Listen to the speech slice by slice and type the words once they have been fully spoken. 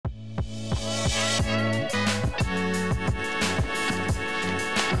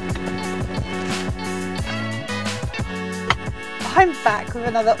I'm back with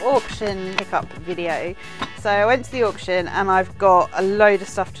another auction pickup video. So I went to the auction and I've got a load of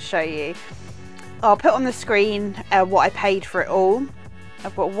stuff to show you. I'll put on the screen what I paid for it all.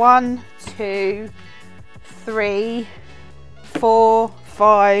 I've got 1, 2, 3, 4,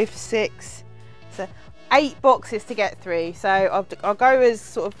 5, 6, so 8 boxes to get through. So I'll go as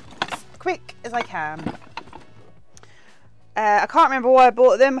sort of quick as I can. I can't remember why I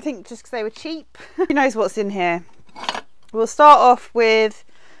bought them. I think just because they were cheap. Who knows what's in here. We'll start off with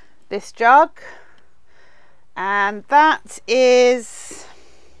this jug, and that is,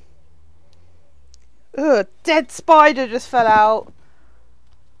 ugh, dead spider just fell out.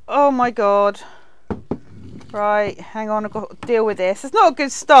 Oh my god. Right, hang on, I've got to deal with this. It's not a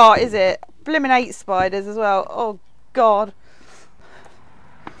good start, is it? Blimmin' 8 spiders as well. Oh god.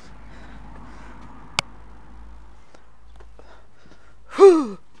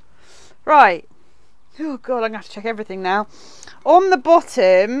 Whew. Right. Oh god, I'm gonna have to check everything now. On the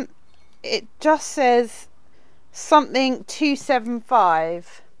bottom it just says something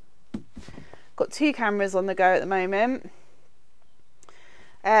 275. Got 2 cameras on the go at the moment,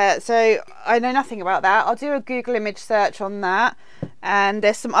 so I know nothing about that. I'll do a Google image search on that, and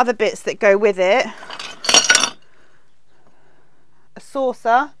there's some other bits that go with it. A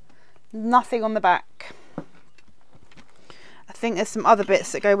saucer, nothing on the back. I think there's some other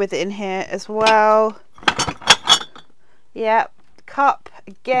bits that go with it in here as well. Yep, cup,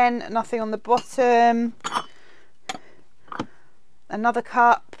 again, nothing on the bottom. Another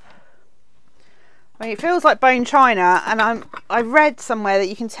cup. I mean, it feels like bone china, and I read somewhere that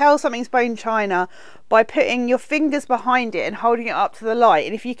you can tell something's bone china by putting your fingers behind it and holding it up to the light,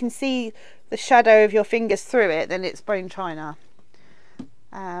 and if you can see the shadow of your fingers through it, then it's bone china.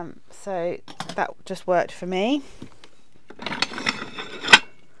 So that just worked for me.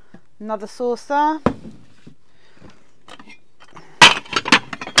 Another saucer.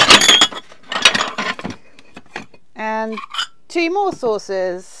 And 2 more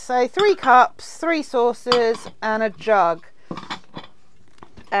saucers. So 3 cups, 3 saucers, and a jug.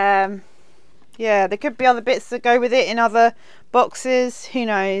 Yeah, there could be other bits that go with it in other boxes, who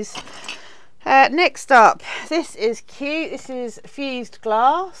knows. Next up, this is cute. This is fused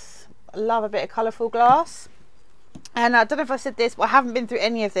glass. I love a bit of colourful glass. And I don't know if I said this, but I haven't been through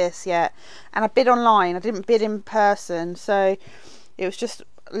any of this yet. And I bid online, I didn't bid in person. So it was just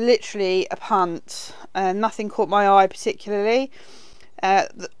literally a punt. Nothing caught my eye particularly.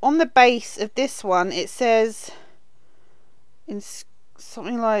 On the base of this one, it says in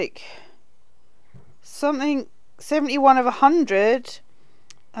something like 71 of 100,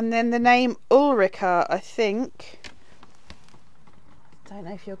 and then the name Ulrika, I think. Don't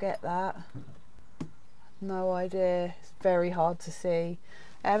know if you'll get that. No idea. It's very hard to see.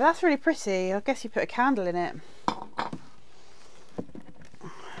 But that's really pretty. I guess you put a candle in it.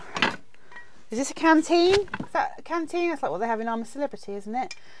 Is this a canteen? Is that a canteen? That's like what they have in I'm a Celebrity, isn't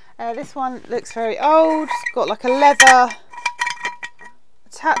it? This one looks very old. It's got like a leather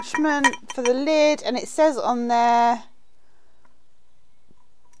attachment for the lid, and it says on there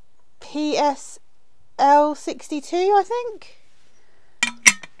PSL 62, I think.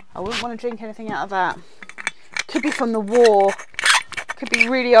 I wouldn't want to drink anything out of that. Could be from the war. Could be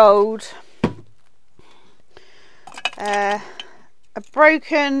really old. A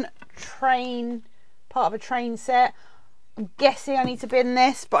broken train, part of a train set. I'm guessing I need to bin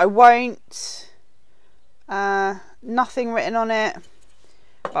this, but I won't. Nothing written on it,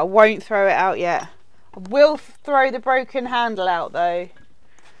 but I won't throw it out yet. I will throw the broken handle out though.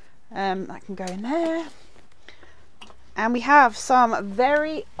 That can go in there. And we have some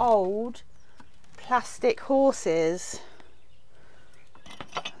very old plastic horses.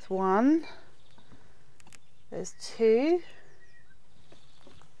 There's 1. There's 2.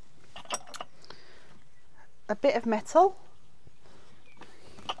 A bit of metal.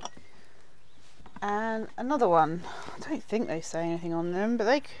 And another one. I don't think they say anything on them, but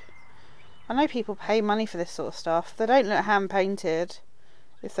I know people pay money for this sort of stuff. They don't look hand painted.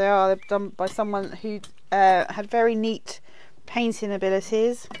 If they are, they're done by someone who had very neat painting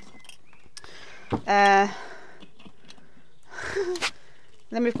abilities. Then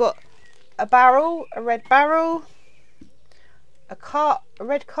we've got a barrel, a red barrel, a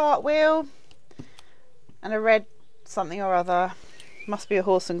red cartwheel, and a red something or other. Must be a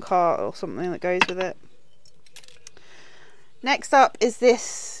horse and cart or something that goes with it. Next up is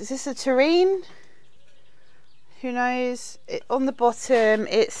this. Is this a tureen? Who knows? On the bottom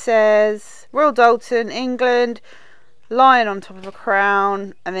it says Royal Dalton, England, lion on top of a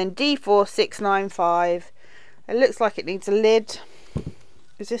crown, and then D4695. It looks like it needs a lid.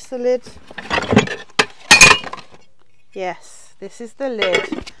 Is this the lid? Yes, This is the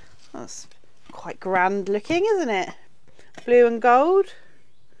lid. That's quite grand looking, isn't it? Blue and gold.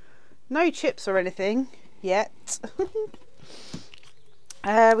 No chips or anything yet.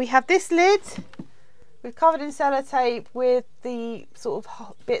 We have this lid. We've covered in sellotape with the sort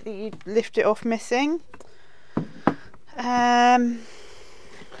of bit that you lift it off missing. What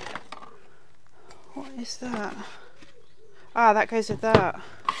is that? Ah, that goes with that.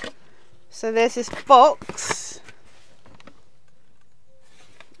 So there's this box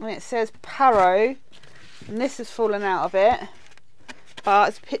and it says Paro, and this has fallen out of it, but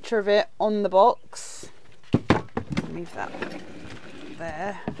it's a picture of it on the box. Move that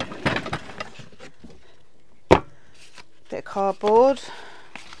there. Bit of cardboard,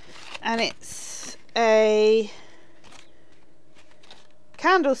 and it's a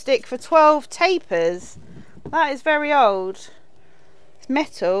candlestick for 12 tapers. That is very old. It's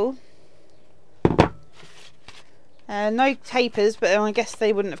metal. No tapers, but I guess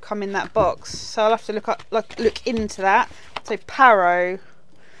they wouldn't have come in that box, so I'll have to look into that. So Paro.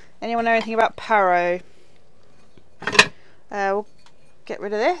 Anyone know anything about Paro? We'll get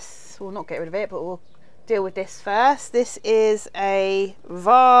rid of this. Well, not get rid of it, but we'll deal with this first. This is a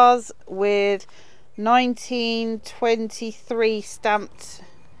vase with 1923 stamped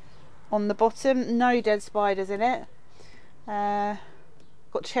on the bottom. No dead spiders in it. Got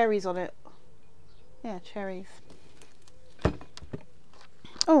cherries on it. Yeah, cherries.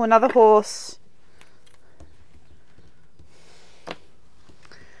 Oh, another horse.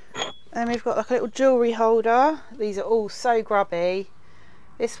 Then we've got like a little jewellery holder. These are all so grubby.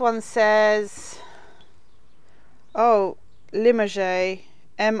 This one says, oh, Limoges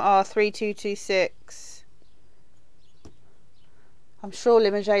MR3226. I'm sure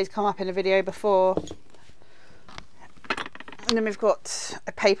Limoges come up in a video before. And then we've got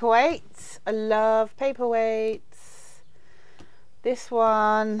a paperweight. I love paperweights. This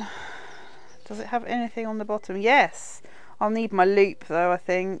one, does it have anything on the bottom? Yes. I'll need my loop though, I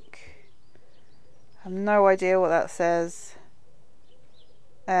think. I have no idea what that says.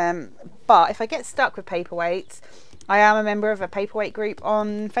 But if I get stuck with paperweights, I am a member of a paperweight group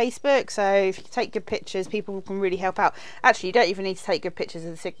on Facebook, so if you take good pictures, people can really help out. Actually, you don't even need to take good pictures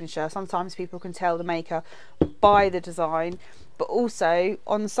of the signature. Sometimes people can tell the maker by the design, but also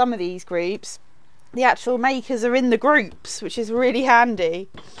on some of these groups, the actual makers are in the groups, which is really handy.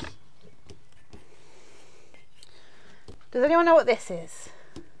 Does anyone know what this is?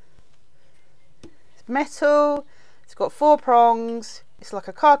 It's metal, it's got 4 prongs, it's like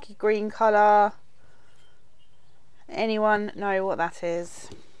a khaki green colour. Anyone know what that is?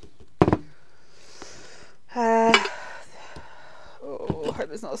 Oh, I hope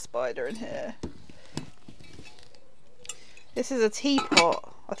there's not a spider in here. This is a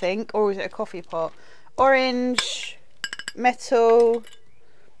teapot, I think, or is it a coffee pot? Orange, metal,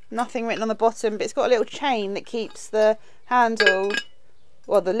 nothing written on the bottom, but it's got a little chain that keeps the handle,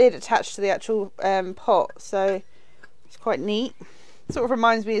 well, the lid attached to the actual pot, so it's quite neat. Sort of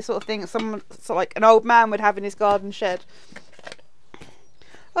reminds me of the sort of thing that someone, sort of like an old man would have in his garden shed.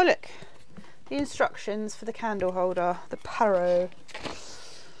 Oh look, the instructions for the candle holder, the Paro.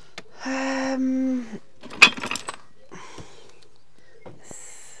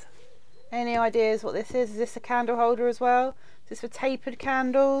 Any ideas what this is? Is this a candle holder as well? Is this for tapered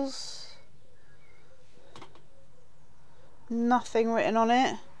candles? Nothing written on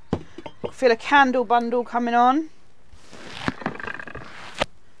it. I feel a candle bundle coming on.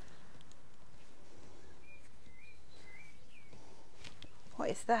 What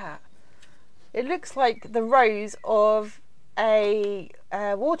is that? It looks like the rose of a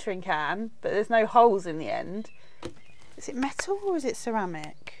watering can, but there's no holes in the end. Is it metal or is it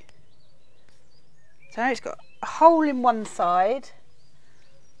ceramic? So it's got a hole in one side.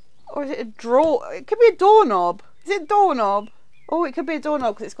 Or is it a drawer? It could be a doorknob. Is it a doorknob? Oh, it could be a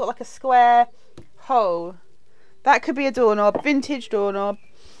doorknob because it's got like a square hole. That could be a doorknob. Vintage doorknob.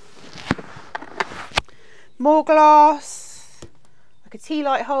 More glass. Like a tea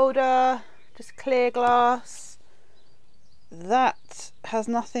light holder. Just clear glass. That has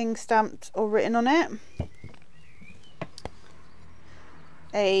nothing stamped or written on it.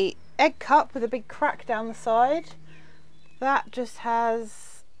 A egg cup with a big crack down the side. That just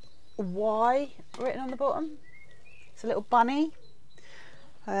has Y written on the bottom. It's a little bunny.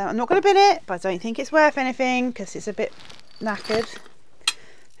 I'm not going to bin it, but I don't think it's worth anything because it's a bit knackered.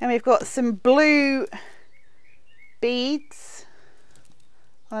 And we've got some blue beads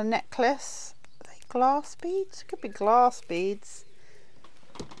on a necklace. Are they glass beads? Could be glass beads.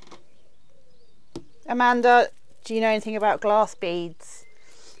 Amanda, do you know anything about glass beads?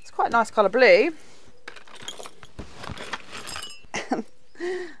 It's quite a nice colour blue.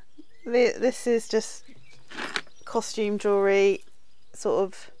 This is just costume jewellery, sort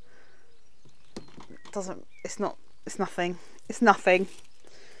of, it's nothing. It's nothing.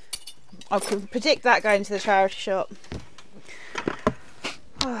 I can predict that going to the charity shop.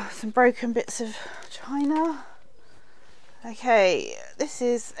 Oh, some broken bits of china. Okay, this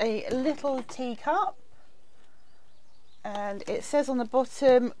is a little teacup, and it says on the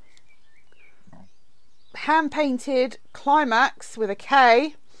bottom, hand painted climax with a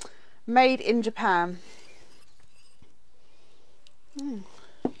K, made in Japan. I've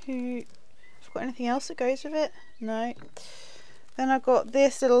got anything else that goes with it? No. Then I've got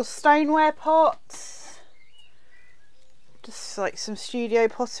this little stoneware pot, just like some studio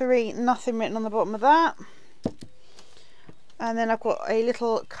pottery, nothing written on the bottom of that. And then I've got a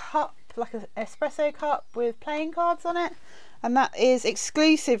little cup, like an espresso cup with playing cards on it, and that is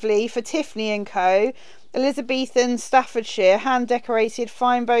exclusively for Tiffany & Co, Elizabethan, Staffordshire, hand decorated,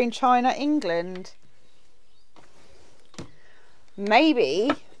 fine bone china, England.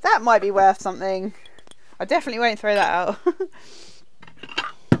 Maybe that might be worth something. I definitely won't throw that out.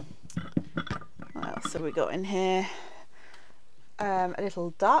 What else have we got in here? A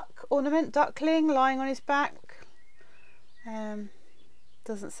little duck ornament, duckling lying on his back.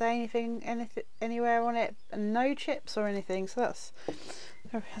 Doesn't say anything anywhere on it, and no chips or anything, so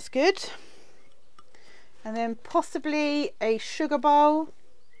that's good. And then possibly a sugar bowl.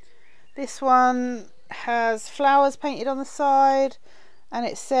 This one has flowers painted on the side, and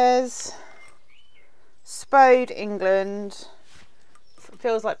it says Spode, England. It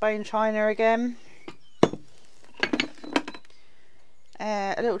feels like bone china again.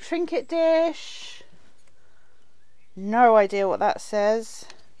 A little trinket dish. No idea what that says.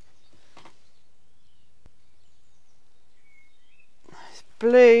 It's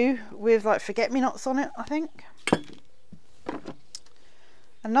blue with like forget-me-nots on it, I think.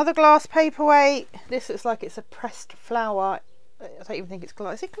 Another glass paperweight. This looks like it's a pressed flower. I don't even think it's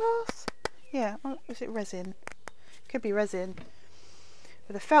glass. Is it glass? Yeah. Or is it resin? Could be resin.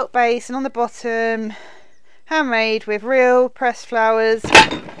 With a felt base, and on the bottom, handmade with real pressed flowers.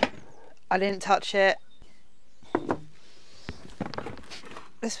 I didn't touch it.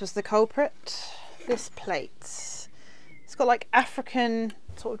 This was the culprit. This plate. It's got like African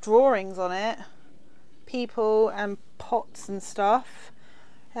sort of drawings on it. People and pots and stuff.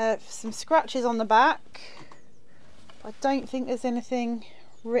 Some scratches on the back. I don't think there's anything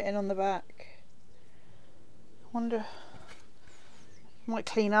written on the back. I wonder, might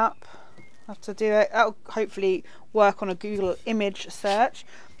clean up. I'll have to do it. That'll hopefully work on a Google image search.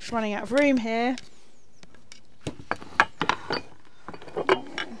 Just running out of room here.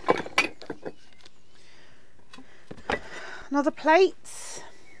 Another plate.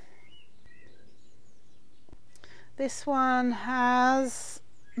 This one has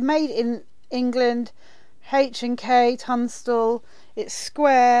made in England, H&K Tunstall. It's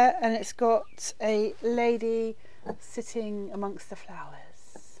square, and it's got a lady sitting amongst the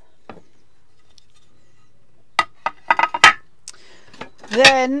flowers.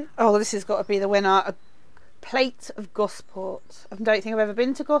 Then, oh, this has got to be the winner, a plate of Gosport. I don't think I've ever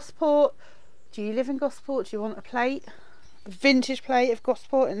been to Gosport. Do you live in Gosport? Do you want a plate? A vintage plate of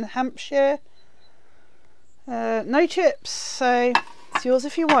Gosport in Hampshire. No chips, so it's yours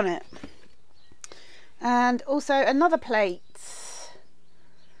if you want it. And also another plate,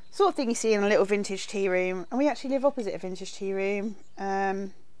 sort of thing you see in a little vintage tea room, and we actually live opposite a vintage tea room.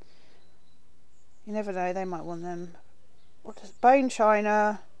 You never know, they might want them. What is bone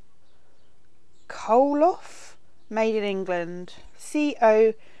china, Koloff, made in England,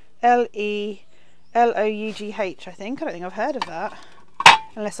 Coleloughh, I think. I don't think I've heard of that,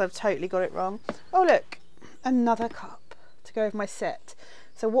 unless I've totally got it wrong. Oh look, another cup to go with my set.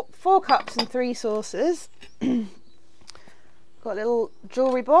 So what, 4 cups and 3 saucers. Got a little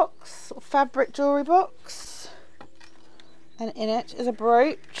jewellery box, or fabric jewellery box, and in it is a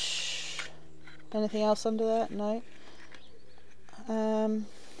brooch. Anything else under that? No. Hang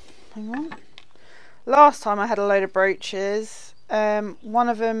on. Last time I had a load of brooches. One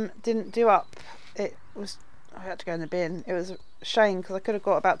of them didn't do up. I had to go in the bin. It was a shame because I could have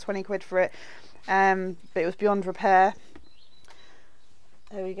got about 20 quid for it, but it was beyond repair.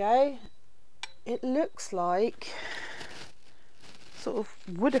 There we go. It looks like sort of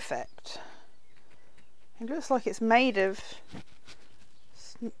wood effect. It looks like it's made of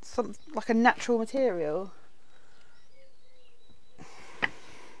some like a natural material.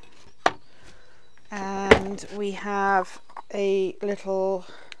 And we have a little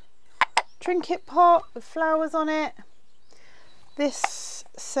trinket pot with flowers on it. This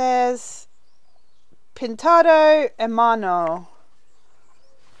says Pintado en mano.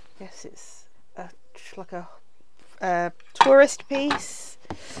 guess it's like a tourist piece.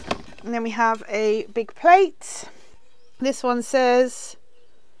 And then we have a big plate. This one says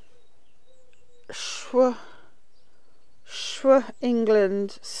Schwa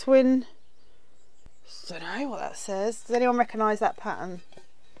England Swin. Don't know what that says. Does anyone recognise that pattern?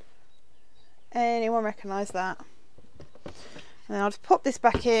 Anyone recognise that? And then I'll just pop this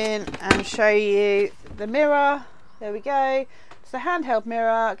back in and show you the mirror. There we go. It's a handheld mirror.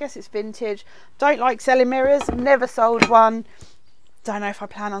 I guess it's vintage. Don't like selling mirrors. I've never sold one. Don't know if I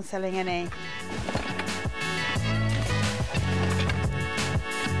plan on selling any.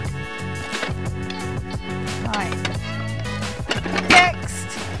 Right.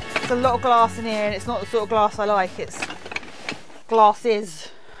 Next, there's a lot of glass in here, and it's not the sort of glass I like. It's glasses.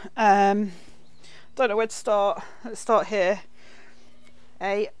 Don't know where to start. Let's start here.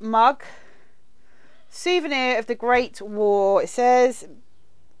 A mug, souvenir of the Great War. It says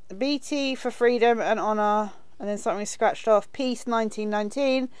BT for freedom and honour, and then something scratched off, peace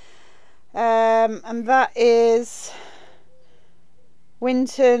 1919, and that is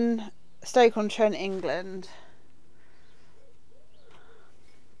Winton, Stoke-on-Trent, England.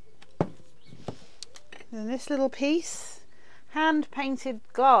 And this little piece, hand painted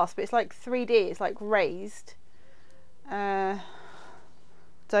glass, but it's like 3D, it's like raised. Don't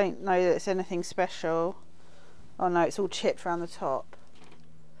know that it's anything special. Oh no, it's all chipped around the top.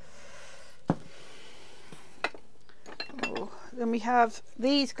 Oh, then we have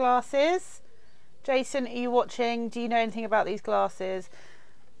these glasses. Jason, are you watching? Do you know anything about these glasses?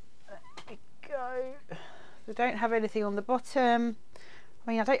 There we go. They don't have anything on the bottom.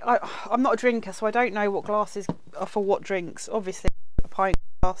 I mean, I'm not a drinker, so I don't know what glasses are for what drinks. Obviously, a pint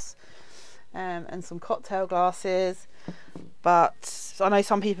glass and some cocktail glasses. But I know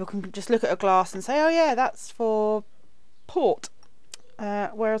some people can just look at a glass and say, oh yeah, that's for port,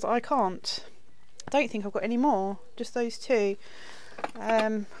 whereas I can't. I don't think I've got any more, just those two.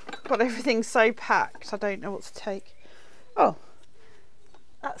 Got everything so packed, I don't know what to take. Oh,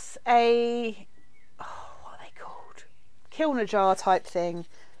 that's a, what are they called? Kilner jar type thing,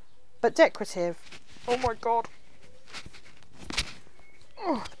 but decorative. Oh my god.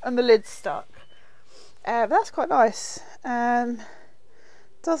 Oh, and the lid's stuck. But that's quite nice.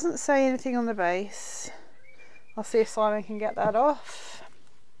 Doesn't say anything on the base. I'll see if Simon can get that off.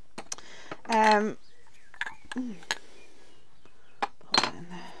 Put that in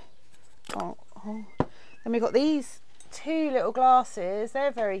there. Oh. Then we've got these two little glasses. They're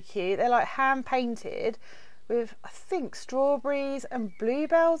very cute. They're like hand painted with, I think, strawberries and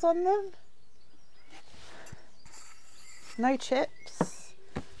bluebells on them. No chips.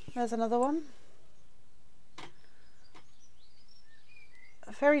 There's another one.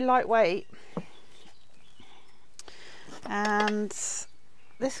 Very lightweight. And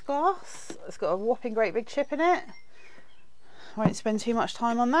this glass, it's got a whopping great big chip in it. I won't spend too much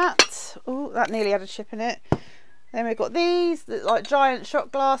time on that. Oh, that nearly had a chip in it. Then we've got these, like giant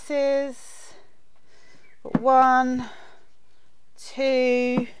shot glasses. Got 1,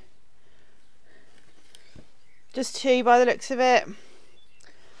 2, just 2 by the looks of it.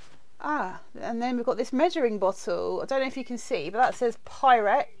 And then we've got this measuring bottle. I don't know if you can see, but that says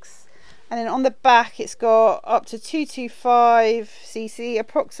Pyrex. And then on the back it's got up to 225 cc,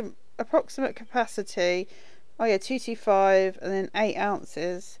 approximate capacity. Oh yeah, 225, and then 8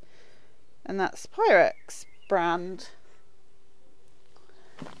 ounces. And that's Pyrex brand.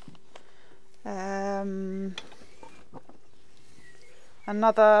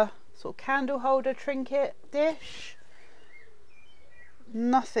 Another sort of candle holder trinket dish.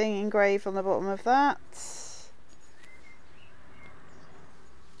 Nothing engraved on the bottom of that.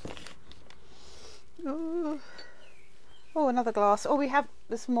 Ooh. Oh, another glass. Oh,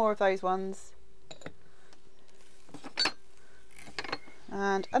 there's more of those ones.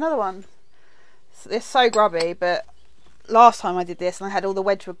 And another one. It's so grubby, but last time I did this and I had all the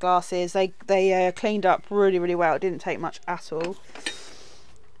Wedgwood glasses, they cleaned up really, really well. It didn't take much at all.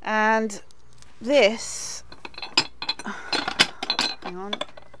 And this, hang on,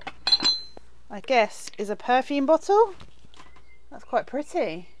 I guess is a perfume bottle. That's quite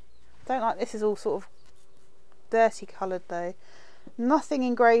pretty. Don't like this, is all sort of dirty coloured though. Nothing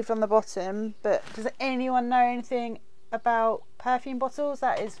engraved on the bottom, but does anyone know anything about perfume bottles?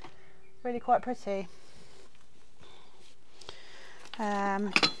 That is really quite pretty.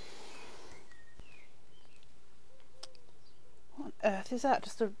 What on earth is that?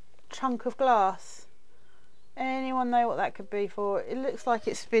 Just a chunk of glass. Anyone know what that could be for? It looks like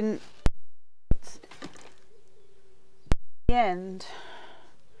it's been the end.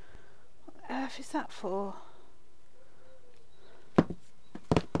 What on earth is that for?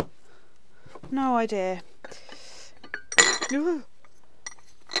 No idea.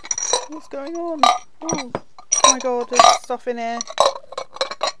 What's going on? Oh my god, there's stuff in here.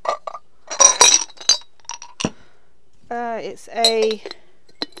 It's a...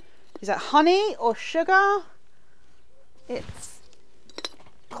 Is that honey or sugar? It's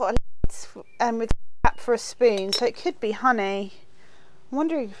got a lid and with a cap for a spoon, so it could be honey. I'm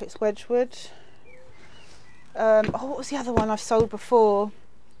wondering if it's Wedgwood. Oh, what was the other one I've sold before?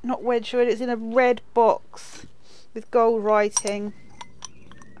 Not Wedgwood, it's in a red box with gold writing.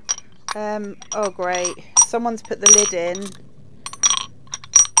 Oh great, someone's put the lid in.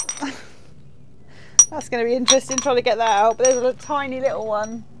 That's going to be interesting trying to get that out, but there's a tiny little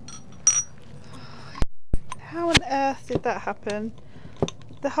one. How on earth did that happen?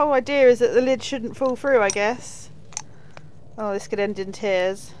 The whole idea is that the lid shouldn't fall through, I guess. Oh, this could end in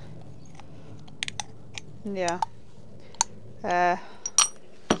tears. Yeah. Yeah,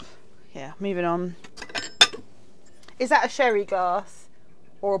 moving on. Is that a sherry glass?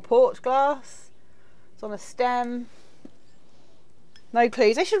 Or a port glass? It's on a stem. No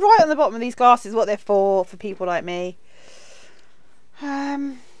clues. They should write on the bottom of these glasses what they're for people like me.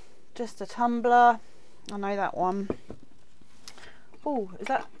 Just a tumbler. I know that one. Oh, is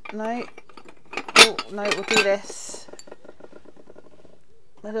that... No. Oh, no, we'll do this.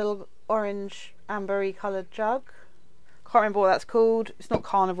 A little orange ambery coloured jug. Can't remember what that's called. It's not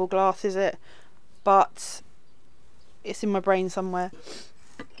carnival glass, is it? But it's in my brain somewhere.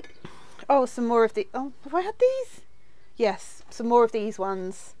 Oh, some more of the... Oh, have I had these? Yes, some more of these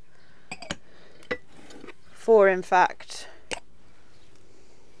ones. 4 in fact.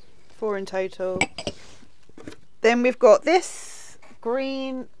 4 in total. Then we've got this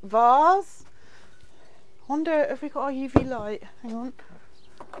green vase. I wonder if we got our UV light. Hang on.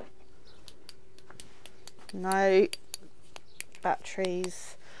 No.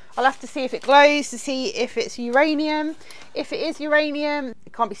 Batteries. I'll have to see if it glows to see if it's uranium. If it is uranium,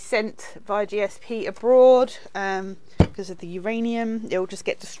 it can't be sent via GSP abroad because of the uranium. It will just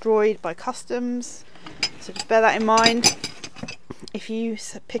get destroyed by customs. So just bear that in mind if you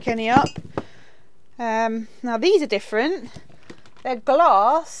pick any up. Now these are different. They're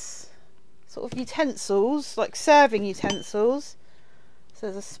glass sort of utensils, like serving utensils. So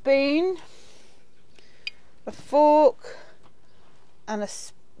there's a spoon, a fork, and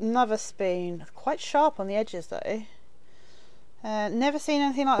another spoon. Quite sharp on the edges though. Never seen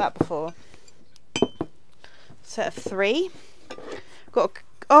anything like that before. Set of 3. Got an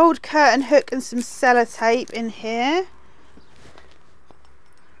old curtain hook and some sellotape in here.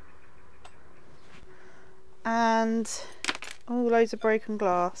 And loads of broken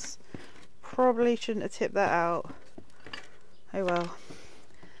glass. Probably shouldn't have tipped that out. Oh well.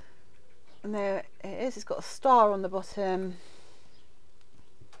 And there it is. It's got a star on the bottom.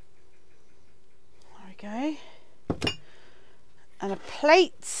 There we go. And a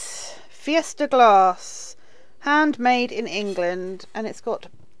plate. Fiesta glass. Handmade in England. And it's got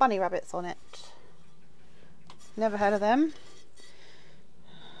bunny rabbits on it. Never heard of them.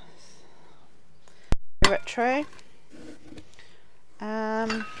 Retro.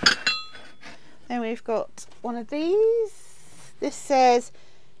 Then we've got one of these. This says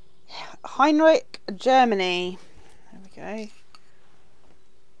Heinrich, Germany. There we go.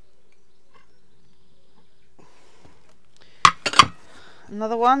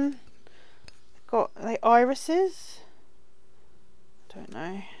 Another one. Got the irises. Don't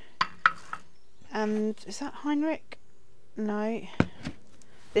know. And is that Heinrich? No.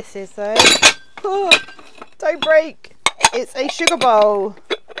 This is though. Oh, don't break. It's a sugar bowl,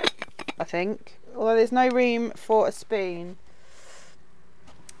 I think. Although there's no room for a spoon.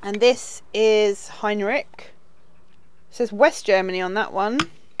 And this is Heinrich. It says West Germany on that one.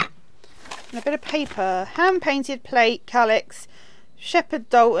 And a bit of paper. Hand painted plate, calyx, Shepherd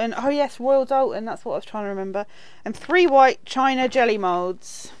Dalton. Oh yes, Royal Dalton. That's what I was trying to remember. And 3 white china jelly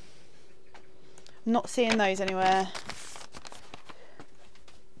moulds. Not seeing those anywhere.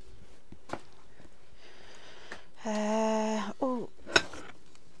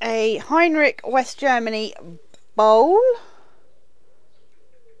 A Heinrich West Germany bowl.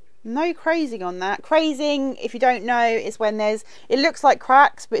 No crazing on that. Crazing, if you don't know, is when it looks like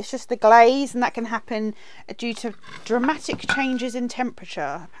cracks, but it's just the glaze, and that can happen due to dramatic changes in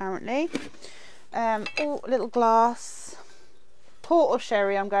temperature, apparently. Little glass. Port or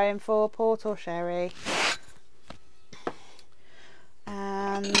sherry I'm going for. Port or sherry.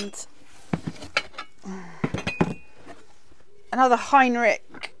 And another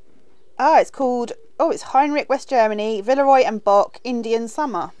Heinrich. It's Heinrich West Germany, Villeroy and Bock, Indian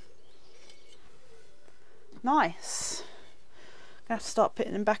Summer. Nice. I have to start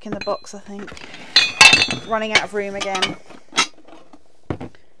putting them back in the box, I think. Running out of room again.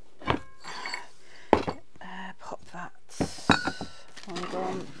 Pop that. Hold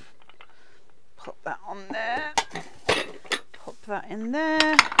on. Pop that on there. Pop that in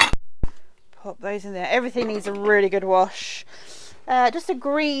there. Pop those in there. Everything needs a really good wash. Just a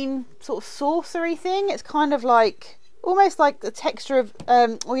green sort of saucery thing. It's kind of like, almost like the texture of,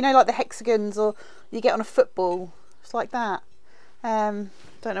 or you know, like the hexagons or you get on a football. It's like that. Don't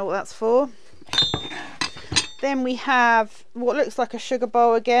know what that's for. Then we have what looks like a sugar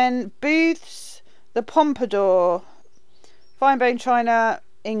bowl again. Booths, the Pompadour, fine bone china,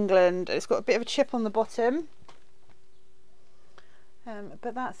 England. It's got a bit of a chip on the bottom.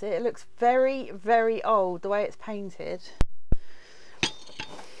 But that's it. It looks very, very old the way it's painted.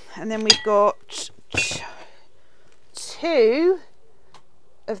 And then we've got two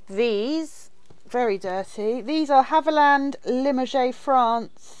of these, very dirty. These are Havilland Limoges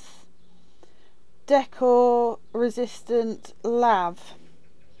France Decor Resistant Lav.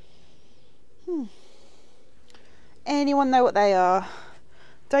 Anyone know what they are?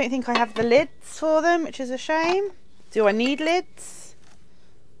 Don't think I have the lids for them, which is a shame. Do I need lids?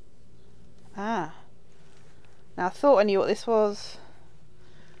 Ah. Now I thought I knew what this was.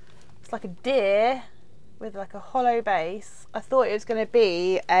 It's like a deer with like a hollow base. I thought it was going to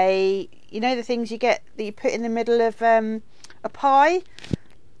be a, you know, the things you get that you put in the middle of a pie,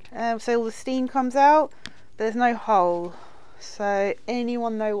 so all the steam comes out, but there's no hole. So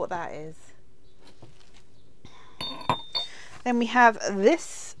anyone know what that is? Then we have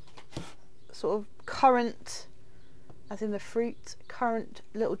this sort of currant, as in the fruit, currant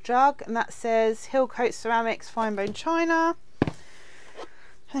little jug, and that says Hillcoat Ceramics Fine Bone China.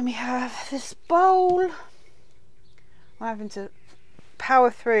 Then we have this bowl. I'm having to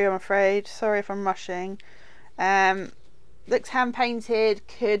power through, I'm afraid. Sorry if I'm rushing. Looks hand painted,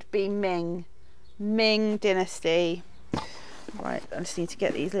 could be Ming Dynasty. Right, I just need to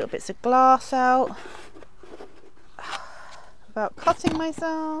get these little bits of glass out. About cutting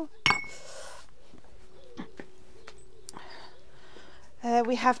myself.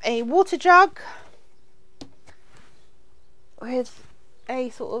 We have a water jug with a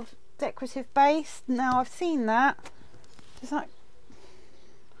sort of decorative base. Now I've seen that. Is that,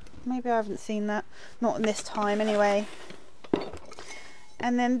 maybe I haven't seen that, not in this time anyway.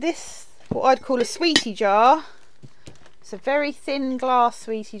 And then this, what I'd call a sweetie jar. It's a very thin glass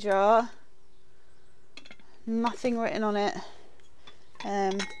sweetie jar, nothing written on it.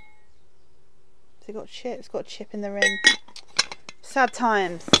 Has it got a chip? It's got a chip in the rim. Sad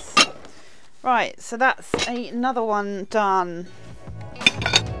times. Right, so that's another one done.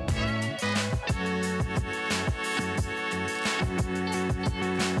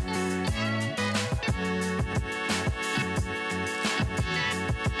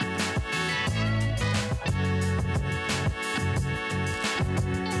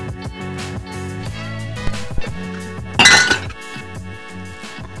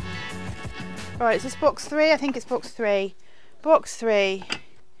 Right, is this box 3? I think it's box 3. Box 3.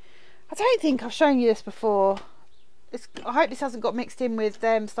 I don't think I've shown you this before. I hope this hasn't got mixed in with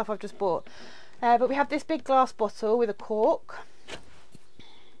stuff I've just bought. But we have this big glass bottle with a cork.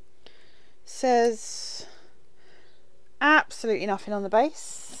 Says absolutely nothing on the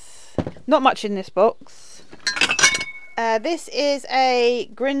base. Not much in this box. This is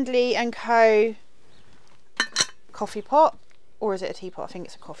a Grindley & Co. coffee pot. Or is it a teapot? I think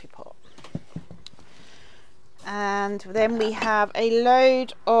it's a coffee pot. And then we have a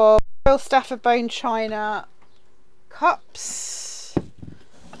load of Royal Stafford bone china cups.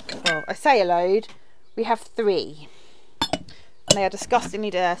 Well, I say a load, we have 3 and they are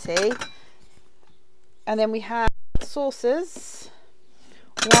disgustingly dirty. And then we have saucers,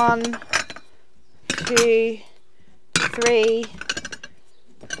 1, 2, 3,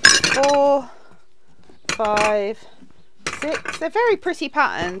 4, 5, 6. They're very pretty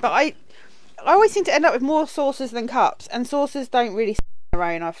pattern, but I always seem to end up with more saucers than cups, and saucers don't really stand on their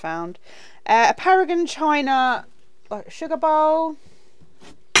own, I've found. A Paragon china like sugar bowl,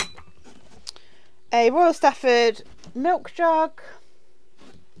 a Royal Stafford milk jug,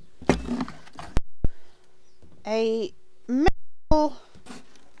 a metal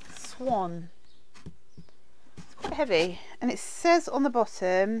swan. It's quite heavy, and it says on the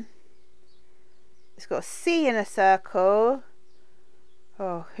bottom it's got a C in a circle.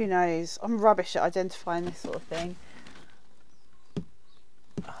 Oh, who knows? I'm rubbish at identifying this sort of thing.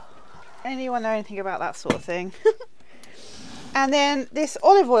 Anyone know anything about that sort of thing? And then this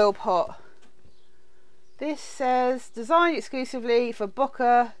olive oil pot. This says designed exclusively for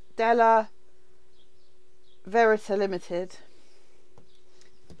Bocca della Verita Limited.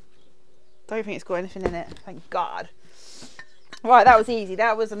 Don't think it's got anything in it, thank God. Right, that was easy.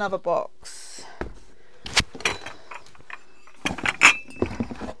 That was another box.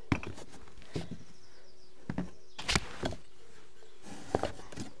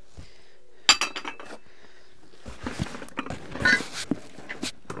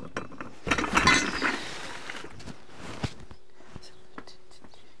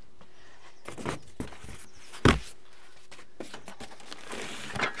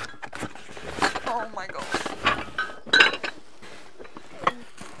 Oh my God.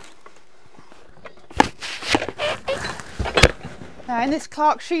 Now in this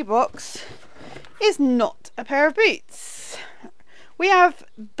Clark shoebox is not a pair of boots. We have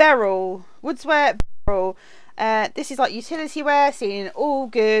Beryl, Woodswear Beryl. This is like utility wear, seen in all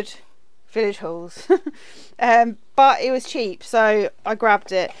good village halls. But it was cheap, so I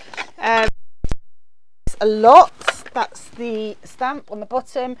grabbed it. A lot. That's the stamp on the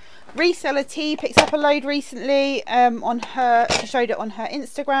bottom. Reseller T picked up a load recently on her, she showed it on her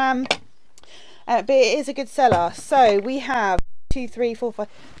Instagram. But it is a good seller. So we have 2, 3, 4, 5,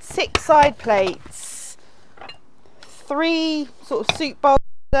 6 side plates, 3 sort of soup bowls,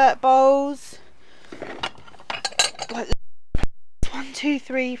 dirt bowls. 1, 2,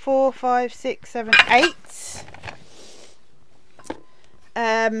 3, 4, 5, 6, 7, 8.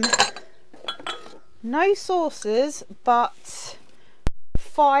 No saucers, but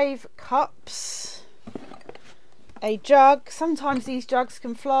 5 cups, a jug. Sometimes these jugs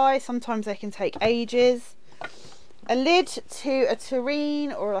can fly, sometimes they can take ages. A lid to a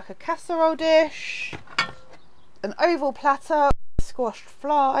tureen or like a casserole dish, an oval platter, a squashed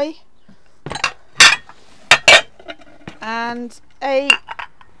fly, and a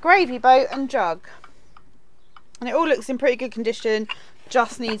gravy boat and jug. And it all looks in pretty good condition,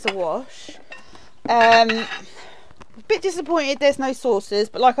 just needs a wash. A bit disappointed there's no saucers,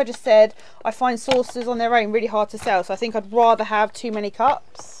 but like I just said, I find saucers on their own really hard to sell, so I think I'd rather have too many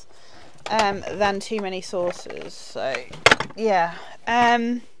cups than too many saucers. So yeah,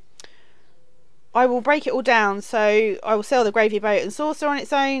 I will break it all down. So I will sell the gravy boat and saucer on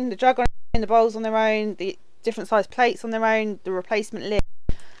its own, the jug on its own, the bowls on their own, the different size plates on their own, the replacement lid.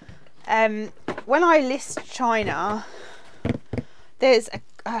 When I list China, there's a,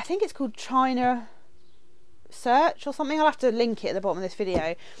 I think it's called China Search or something. I'll have to link it at the bottom of this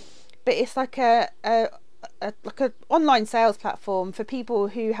video, but it's like a online sales platform for people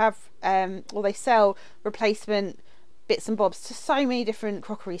who have or they sell replacement bits and bobs to so many different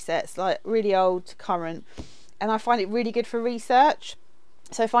crockery sets, like really old to current, and I find it really good for research.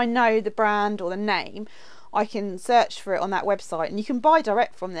 So if I know the brand or the name, I can search for it on that website, and you can buy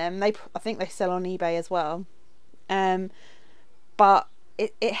direct from them. I think they sell on eBay as well, but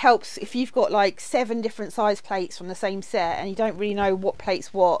it helps if you've got like 7 different size plates from the same set and you don't really know what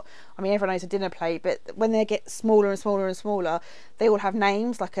plate's what. I mean, everyone knows a dinner plate, but when they get smaller and smaller and smaller, they all have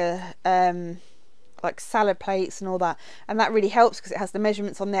names like like salad plates and all that, and that really helps because it has the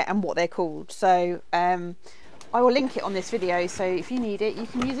measurements on there and what they're called. So I will link it on this video, so if you need it, you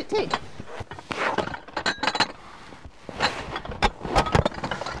can use it too.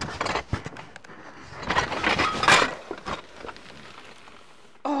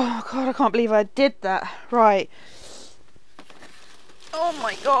 Oh God, I can't believe I did that. Right. Oh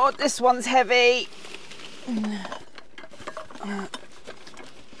my God, this one's heavy.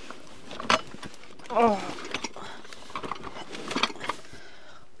 Oh.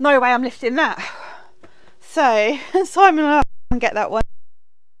 No way I'm lifting that. So, Simon and I can get that one.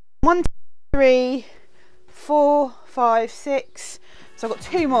 1, 2, 3, 4, 5, 6. So I've got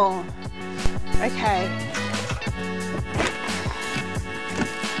 2 more. Okay.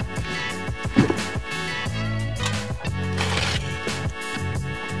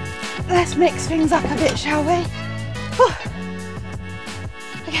 Let's mix things up a bit, shall we? Whew.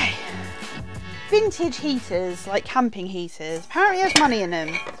 Okay. Vintage heaters, like camping heaters. Apparently there's money in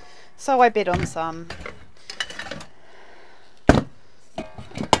them, so I bid on some.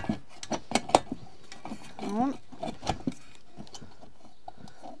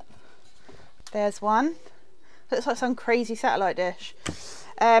 There's one. Looks like some crazy satellite dish.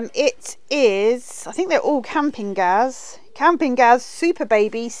 It is, I think they're all camping gas. Camping Gas Super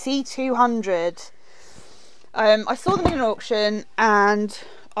Baby C200. I saw them in an auction and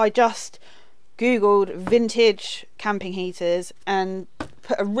I just googled vintage camping heaters and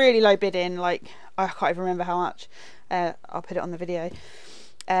put a really low bid in, like I can't even remember how much. I'll put it on the video.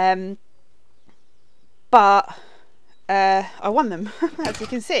 But I won them, as you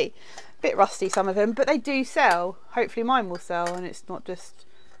can see. A bit rusty some of them, but they do sell. Hopefully mine will sell and it's not just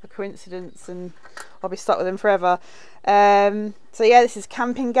a coincidence and I'll be stuck with them forever. So yeah, this is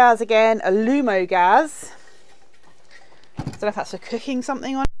camping gas again, a Lumo gas. I don't know if that's for cooking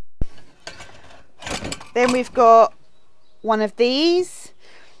something on. Then we've got one of these.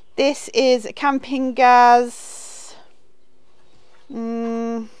 This is a camping gas.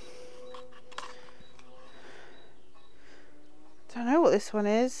 Don't know what this one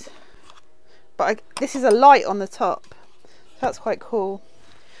is, but this is a light on the top, so that's quite cool.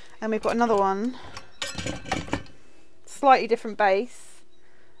 And we've got another one, slightly different base.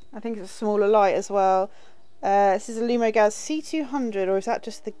 I think it's a smaller light as well. This is a Lumo gas C200, or is that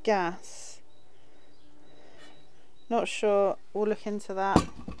just the gas? Not sure, we'll look into that.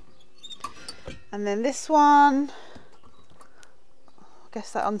 And then this one, I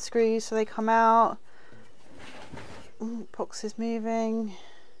guess that unscrews so they come out. Box is moving.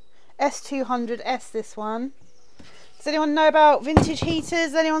 S200S, this one. Does anyone know about vintage heaters?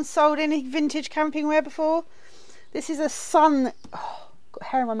 Has anyone sold any vintage camping wear before? This is a sun... Oh, got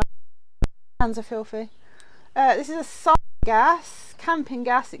hair in my mouth. Hands are filthy. This is a sun gas, camping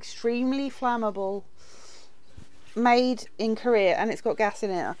gas, extremely flammable. Made in Korea, and it's got gas in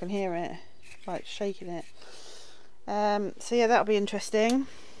it. I can hear it, like shaking it. So yeah, that'll be interesting.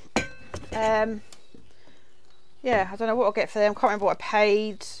 Yeah, I don't know what I'll get for them. Can't remember what I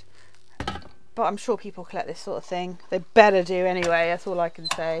paid, but I'm sure people collect this sort of thing. They better do anyway, that's all I can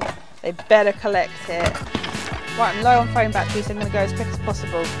say. They better collect it. Right, I'm low on phone battery, so I'm going to go as quick as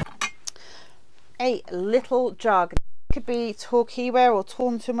possible. A little jug. It could be Torquay ware or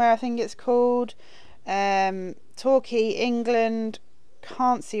Taunton ware, I think it's called. Torquay, England.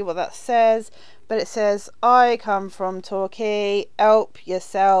 Can't see what that says, but it says, I come from Torquay, help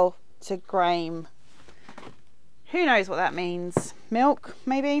yourself to Graham. Who knows what that means? Milk,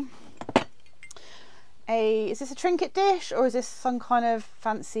 maybe? Is this a trinket dish, or is this some kind of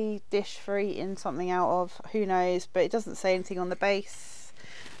fancy dish for eating something out of? Who knows, but it doesn't say anything on the base.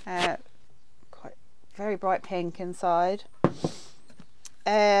 Quite very bright pink inside.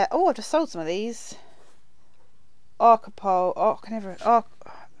 Oh, I just sold some of these. Arco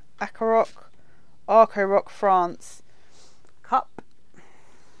Rock France cup.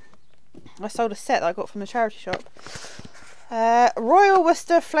 I sold a set that I got from the charity shop. Royal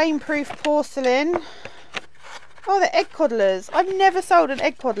Worcester flameproof porcelain. Oh, the egg coddlers. I've never sold an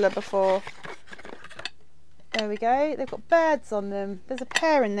egg coddler before. There we go. They've got birds on them. There's a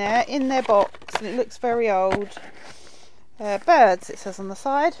pair in there, in their box, and it looks very old. Birds, it says on the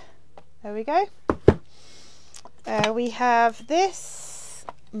side. There we go. We have this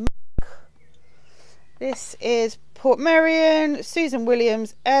mug. This is Portmeirion, Susan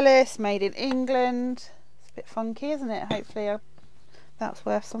Williams Ellis, made in England. It's a bit funky, isn't it? Hopefully that's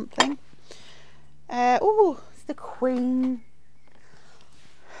worth something. Oh, it's the Queen.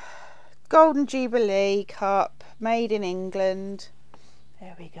 Golden Jubilee cup, made in England.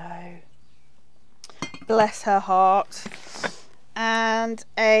 There we go. Bless her heart. And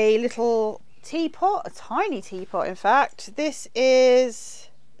a little teapot, a tiny teapot in fact. This is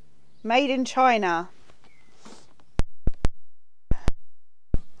made in China.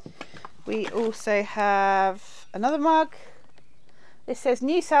 We also have another mug. This says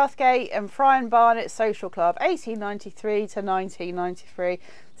New Southgate and Fry and Barnet Social Club, 1893 to 1993.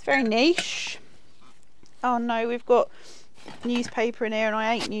 It's very niche. Oh no, we've got newspaper in here and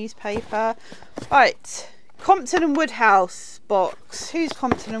I hate newspaper. Right, Compton and Woodhouse box. Who's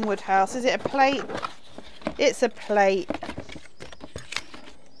Compton and Woodhouse? Is it a plate? It's a plate.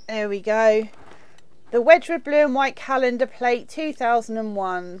 There we go. The Wedgwood Blue and White Calendar Plate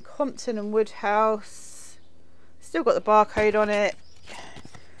 2001. Compton and Woodhouse. Still got the barcode on it.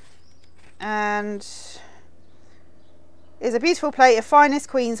 And is a beautiful plate of finest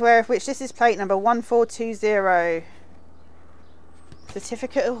Queensware, of which this is plate number 1420.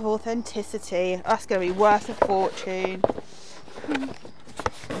 Certificate of authenticity. That's going to be worth a fortune.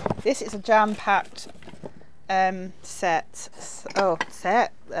 This is a jam-packed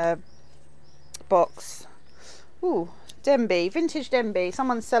box. Ooh, Denby, vintage Denby.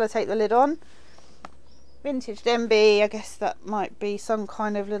 Someone sellotaped the lid on. Vintage Denby. I guess that might be some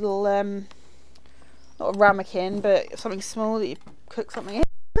kind of little, not a ramekin, but something small that you cook something in.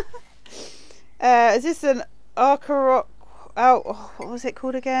 Is this an Arco Rock? Oh, what was it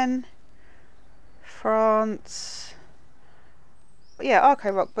called again? France. Yeah,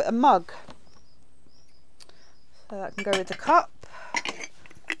 Arco Rock, but a mug. So that can go with the cup.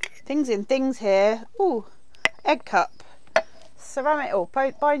 Things in things here. Ooh, egg cup. Ceramic,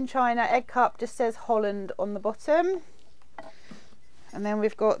 Bone China egg cup, just says Holland on the bottom. And then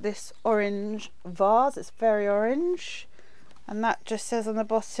we've got this orange vase. It's very orange. and that just says on the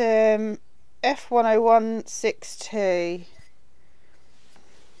bottom F10162.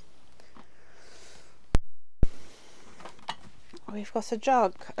 We've got a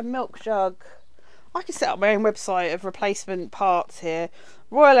jug, a milk jug. I could set up my own website of replacement parts here.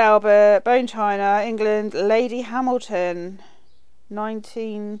 Royal Albert, bone china, England, Lady Hamilton,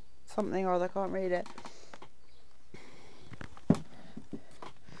 19 something or other, I can't read it.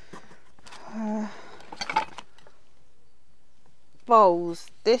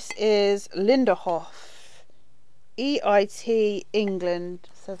 Bowls. This is Linderhof, EIT England,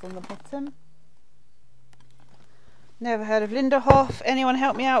 says on the bottom. Never heard of Linderhof. Anyone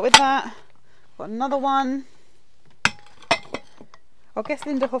help me out with that? Got another one. I guess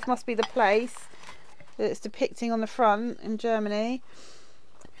Linderhof must be the place that it's depicting on the front in Germany.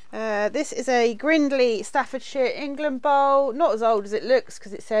 This is a Grindley Staffordshire England bowl. Not as old as it looks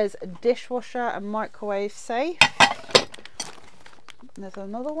because it says dishwasher and microwave safe. There's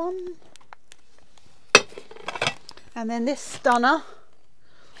another one. And then this stunner.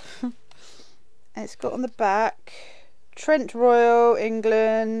 It's got on the back Trent Royal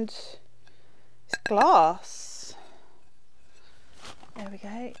England. It's glass. There we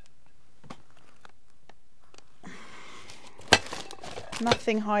go.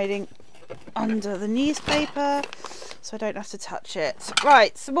 Nothing hiding under the newspaper, so I don't have to touch it.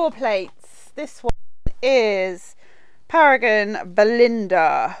 Right, some more plates. This one is Paragon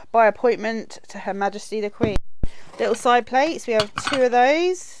Belinda, by appointment to Her Majesty the Queen. Little side plates, we have 2 of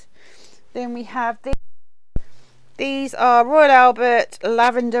those. Then we have these are Royal Albert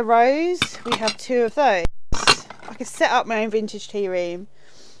Lavender Rose. We have 2 of those. I could set up my own vintage tea room.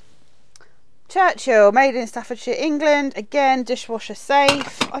 Churchill, made in Staffordshire, England. Again, dishwasher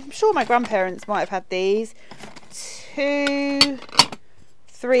safe. I'm sure my grandparents might have had these. 2,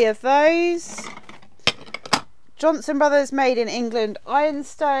 3 of those. Johnson Brothers, made in England,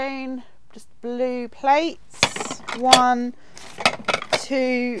 ironstone. Just blue plates. 1,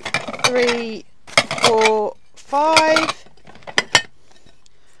 2, 3, 4, 5.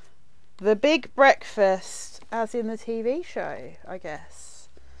 The Big Breakfast, as in the TV show, I guess.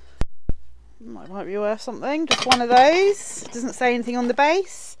 Might be worth something. Just one of those. Doesn't say anything on the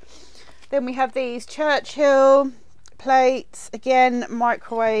base. Then we have these Churchill plates. Again,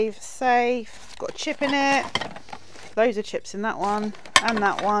 microwave safe. Got a chip in it. Loads of chips in that one. And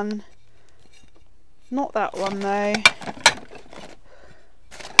that one. Not that one though.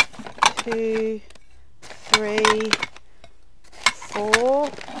 2, 3, 4.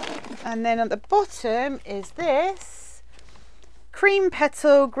 And then at the bottom is this. Cream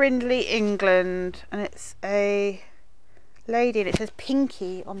Petal Grindley England, and it's a lady and it says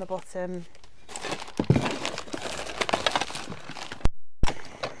Pinky on the bottom.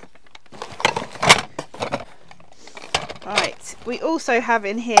 Right, we also have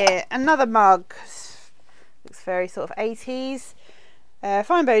in here another mug. Looks very sort of 80s.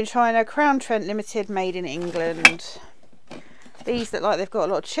 Fine bone china, Crown Trent Limited, made in England. These look like they've got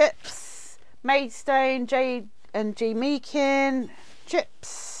a lot of chips. Maidstone, J and G Meakin,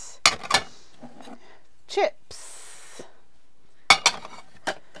 chips.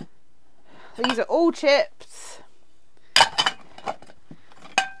 These are all chips. A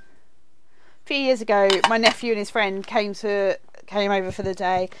few years ago, my nephew and his friend came over for the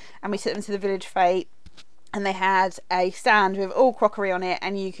day, and we took them to the Village Fete, and they had a stand with all crockery on it,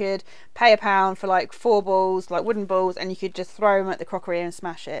 and you could pay £1 for like 4 balls, like wooden balls, and you could just throw them at the crockery and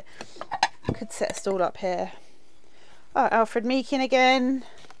smash it. Could set a stall up here. Oh, Alfred Meakin again.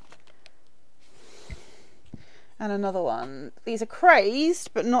 And another one. These are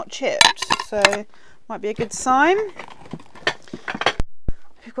crazed but not chipped, so might be a good sign.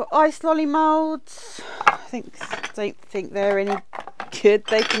 We've got ice lolly moulds. Don't think they're any good.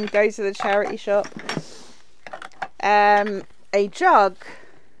 They can go to the charity shop. A jug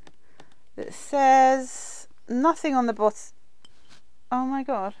that says nothing on the bottom. Oh my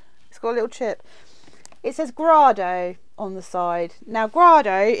god, it's got a little chip. It says Grado on the side. Now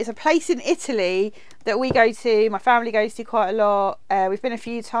Grado is a place in Italy that we go to, my family goes to quite a lot. We've been a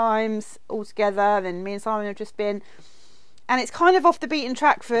few times all together, then me and Simon have just been, and it's kind of off the beaten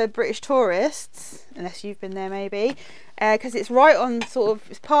track for British tourists, unless you've been there maybe, because it's right on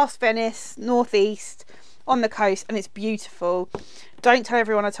it's past Venice, northeast, on the coast, and it's beautiful. Don't tell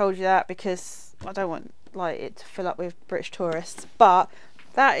everyone I told you that, because I don't want it to fill up with British tourists, but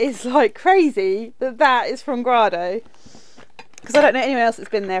that is like crazy that is from Grado, because I don't know anyone else that's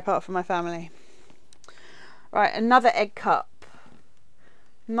been there apart from my family. Right, another egg cup.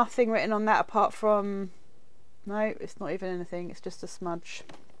 Nothing written on that apart from, no, it's not even anything, it's just a smudge.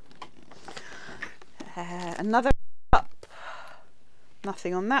 Another cup.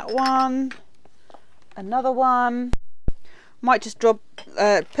 Nothing on that one. Another one. Might just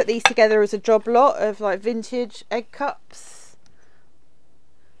put these together as a job lot of like vintage egg cups.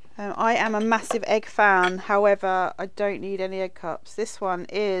 I am a massive egg fan, however I don't need any egg cups. This one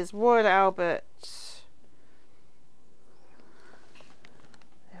is Royal Albert.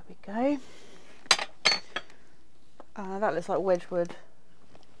 There we go. That looks like Wedgwood.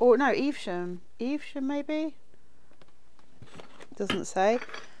 Or no, Evesham. Evesham maybe? Doesn't say.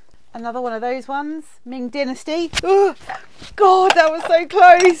 Another one of those ones. Ming Dynasty. Oh, God, that was so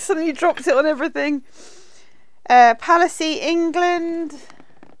close. And you dropped it on everything. Palissy, England.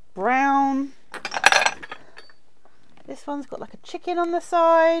 Brown. This one's got like a chicken on the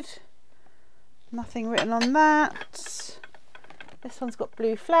side. Nothing written on that. This one's got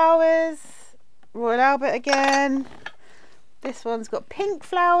blue flowers. Royal Albert again. This one's got pink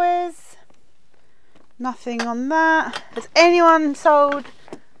flowers. Nothing on that. Has anyone sold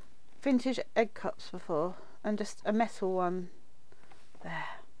vintage egg cups before? And just a metal one there.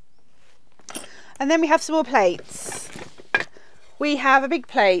 And then we have some more plates. We have a big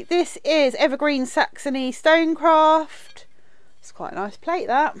plate. This is Evergreen Saxony Stonecraft. It's quite a nice plate,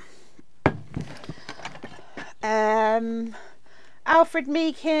 that. Alfred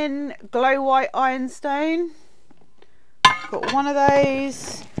Meakin Glow White Ironstone. Got one of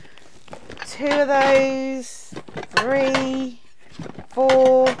those, two of those, 3,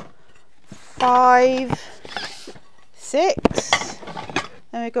 4, 5, 6.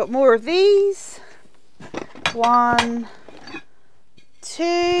 Then we've got more of these. 1,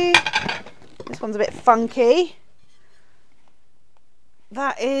 2. This one's a bit funky.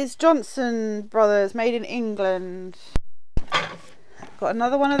 That is Johnson Brothers, made in England. Got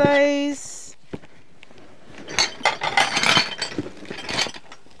another one of those.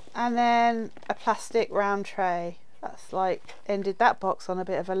 And then a plastic round tray. That's like ended that box on a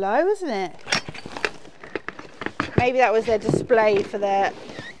bit of a low, isn't it? Maybe that was their display for their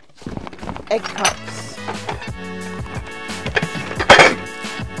egg cups.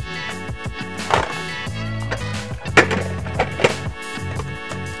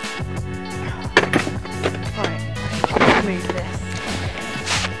 Right, move this.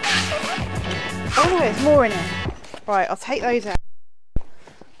 Oh no, there's more in it. Right, I'll take those out.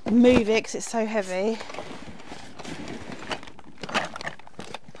 Move it because it's so heavy.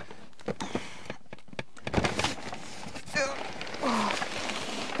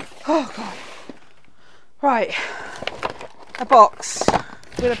 Oh God. Right, a box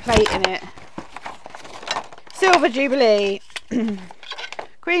with a plate in it. Silver Jubilee.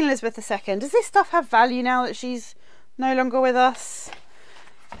 Queen Elizabeth II. Does this stuff have value now that she's no longer with us?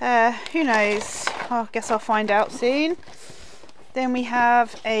 Who knows? I guess I'll find out soon. Then we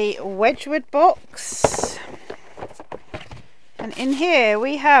have a Wedgwood box. And in here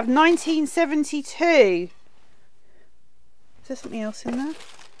we have 1972. Is there something else in there?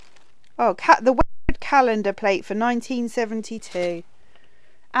 Oh, the Wedgwood calendar plate for 1972.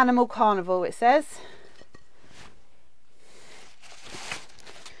 Animal Carnival, it says.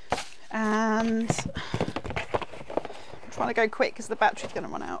 And I'm trying to go quick because the battery's going to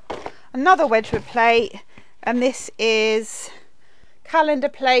run out. Another Wedgwood plate. And this is calendar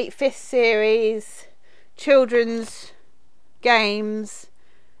plate, 5th series, children's games,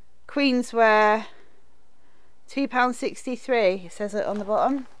 Queensware, £2.63. It says it on the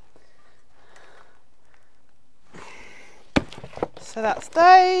bottom. So that's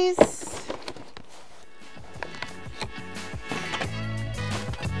those.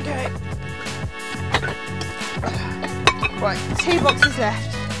 Okay. Right, 2 boxes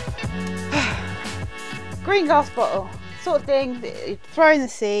left. Green glass bottle, sort of thing that you throw in the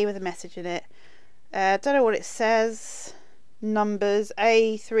sea with a message in it. Don't know what it says. Numbers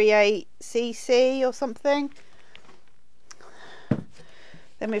A38CC or something.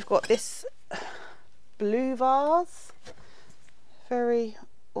 Then we've got this blue vase. Very,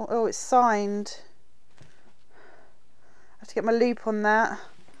 oh, it's signed. I have to get my loop on that,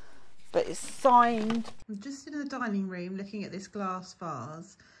 but it's signed. I'm just in the dining room looking at this glass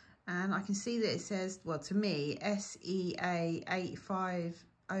vase. And I can see that it says, well, to me, SEA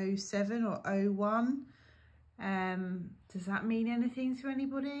 8507 or 01. Does that mean anything to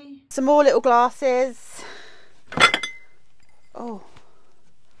anybody? Some more little glasses. Oh,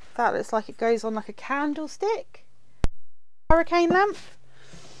 that looks like it goes on like a candlestick. Hurricane lamp.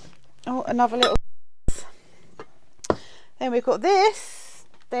 Oh, another little. Then we've got this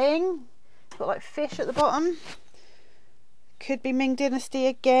thing. It's got like fish at the bottom. Could be Ming Dynasty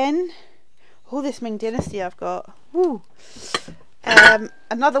again. All this Ming Dynasty I've got. Woo.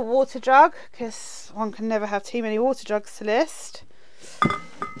 Another water jug, because one can never have too many water jugs to list.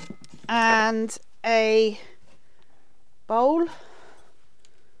 and a bowl.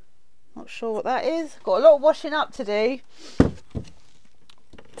 Not sure what that is. Got a lot of washing up to do.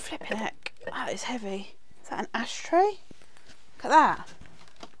 Flipping heck, that is heavy. Is that an ashtray? Look at that.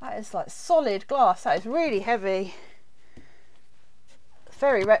 That is like solid glass. That is really heavy.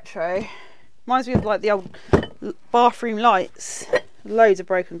 Very retro. Reminds me of like the old bathroom lights. Loads of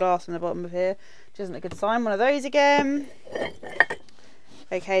broken glass on the bottom of here, which isn't a good sign. One of those again.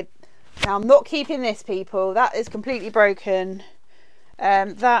 Okay, now I'm not keeping this, people. That is completely broken.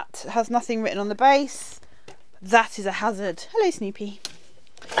 That has nothing written on the base. That is a hazard. Hello, Snoopy.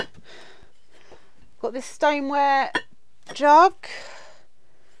 Got this stoneware jug.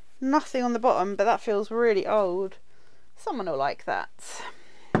 Nothing on the bottom, but that feels really old. Someone will like that,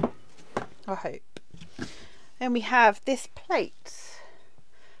 I hope. Then we have this plate,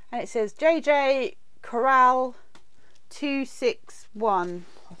 and it says JJ Corral 261,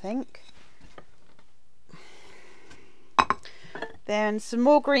 I think. Then some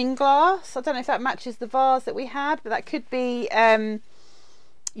more green glass. I don't know if that matches the vase that we had, but that could be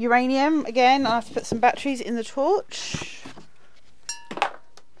uranium. Again, I have to put some batteries in the torch.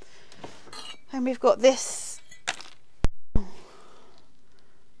 And we've got this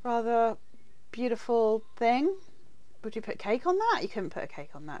rather beautiful thing. Would you put cake on that? You couldn't put a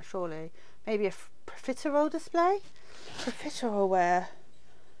cake on that, surely. Maybe a profiterole display? Profiterole.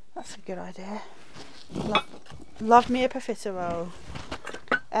 That's a good idea. Love me a profiterole.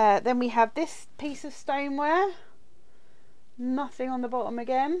 Then we have this piece of stoneware. Nothing on the bottom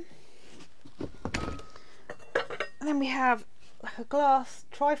again. And then we have like a glass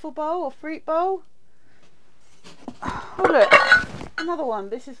trifle bowl or fruit bowl. Oh look, another one.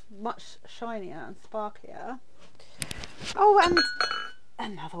 This is much shinier and sparklier. Oh, and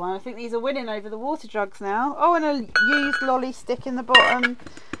another one. I think these are winning over the water jugs now. Oh, and a used lolly stick in the bottom.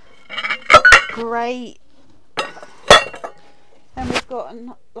 Great. Then we've got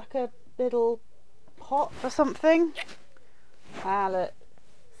like a little pot or something. Ah, look,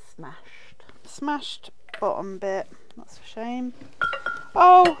 smashed bottom bit. That's a shame.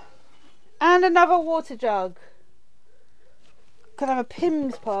 Oh, and another water jug. Could have a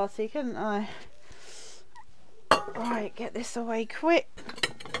Pim's party, couldn't I? Right, get this away quick.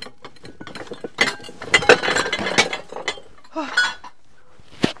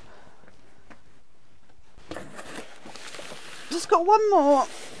 Just got one more.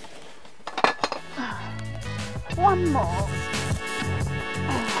 One more.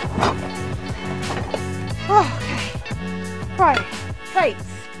 Oh, okay. Right, plates.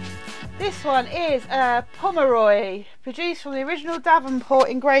 This one is a Pomeroy, produced from the original Davenport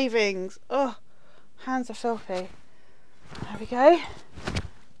engravings. Oh, hands are filthy. There we go.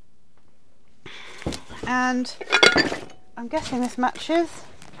 And I'm guessing this matches.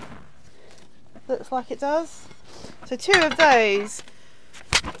 Looks like it does. So 2 of those.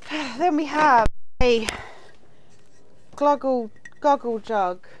 Then we have a goggle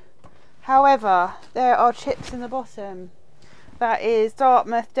jug. However, there are chips in the bottom. That is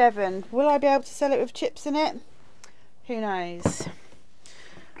Dartmouth, Devon. Will I be able to sell it with chips in it? Who knows.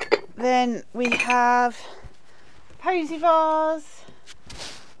 Then we have Posy vase.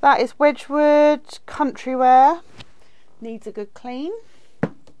 That is Wedgwood Countryware. Needs a good clean.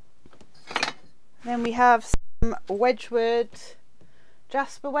 Then we have some Wedgwood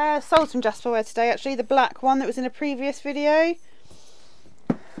Jasperware. Sold some Jasperware today, actually. The black one that was in a previous video.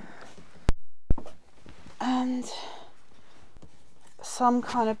 And some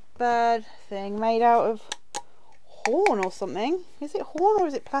kind of bird thing made out of horn or something. Is it horn or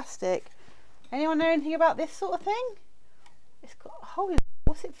is it plastic? Anyone know anything about this sort of thing? It's got a hole in it.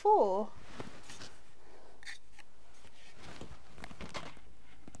 What's it for?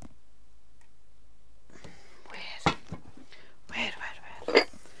 Weird.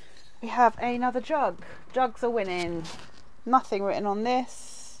 We have another jug. Jugs are winning. Nothing written on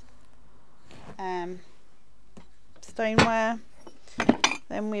this. Stoneware.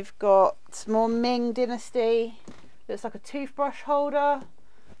 Then we've got more Ming Dynasty. Looks like a toothbrush holder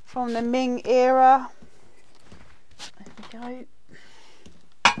from the Ming era. There we go.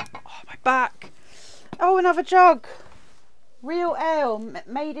 Oh, my back. Oh, another jug. Real ale,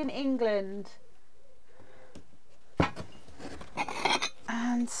 made in England.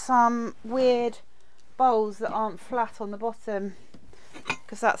 And some weird bowls that aren't flat on the bottom,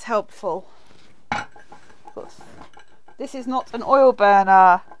 because that's helpful. This is not an oil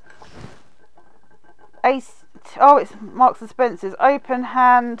burner. Oh, it's Marks and Spencer's open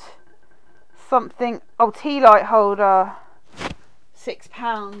hand something. Oh, tea light holder.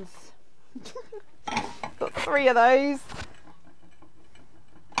 £6. Got 3 of those.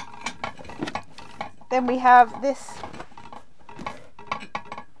 Then we have this,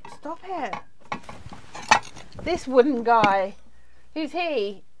 stop it, this wooden guy. Who's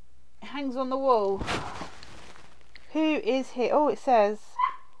he? Hangs on the wall. Who is he? Oh, it says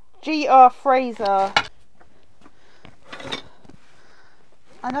G.R. Fraser.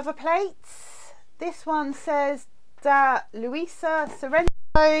 Another plate. This one says Da Luisa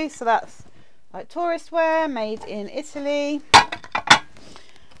Sorrento, so that's like tourist wear, made in Italy.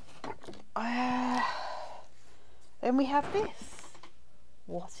 Then we have this.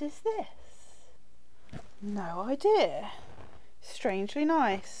 What is this? No idea. Strangely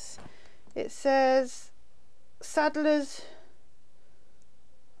nice. It says Saddler's.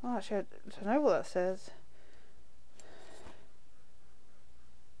 Oh, actually, I don't know what that says.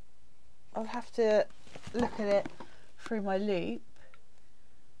 I'll have to look at it through my loop,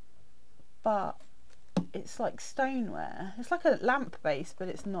 but it's like stoneware. It's like a lamp base, but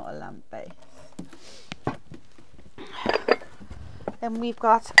it's not a lamp base. Then we've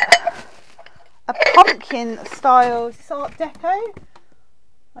got a pumpkin style, is this Art Deco?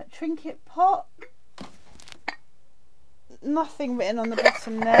 Like trinket pot. Nothing written on the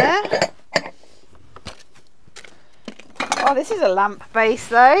bottom there. Oh, this is a lamp base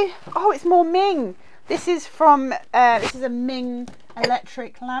though. Oh, it's more Ming. This is from, this is a Ming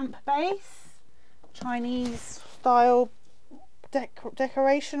electric lamp base. Chinese style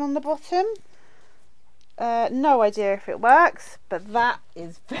decoration on the bottom. No idea if it works, but that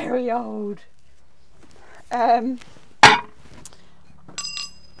is very old. A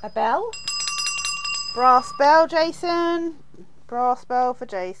bell. Brass bell, Jason. Brass bell for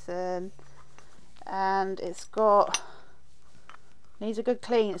Jason. And it's got, needs a good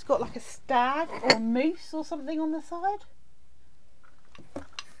clean. It's got like a stag or a moose or something on the side.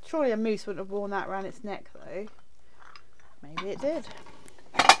 Surely a moose wouldn't have worn that around its neck though. Maybe it did.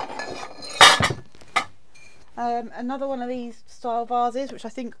 Another one of these style vases, which I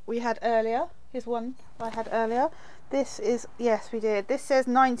think we had earlier. Here's one I had earlier. This is, yes, we did. This says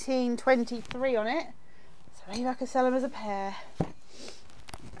 1923 on it. So maybe I could sell them as a pair.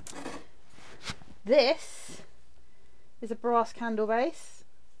 This is a brass candle base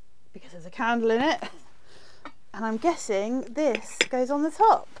because there's a candle in it. And I'm guessing this goes on the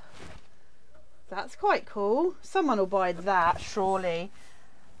top. That's quite cool. Someone will buy that, surely.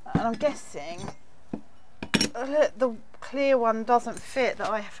 And I'm guessing, look, the clear one doesn't fit that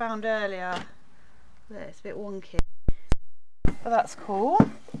I found earlier. Look, it's a bit wonky. But that's cool.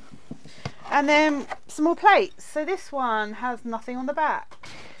 And then some more plates. So this one has nothing on the back.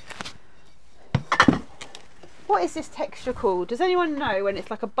 What is this texture called? Does anyone know when it's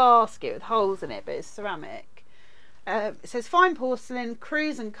like a basket with holes in it but it's ceramic? It says fine porcelain,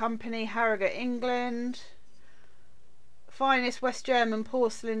 Cruise and Company, Harrogate, England. Finest West German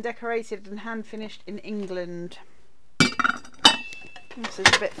porcelain, decorated and hand finished in England. This is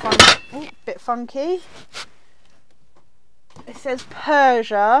a bit fun, bit funky. It says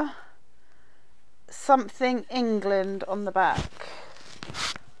Persia, something England on the back.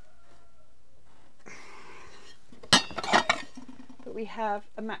 But we have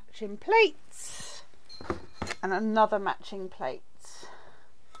a matching plate and another matching plate.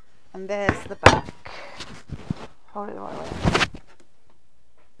 And there's the back. Hold it the right way.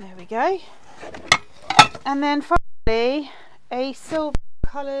 There we go. And then finally, a silver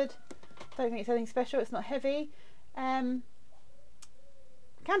coloured, don't think it's anything special, it's not heavy,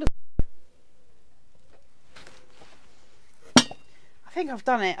 candle. I think I've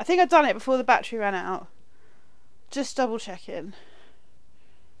done it. I think I've done it before the battery ran out. Just double checking.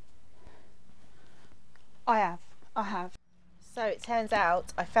 I have. So it turns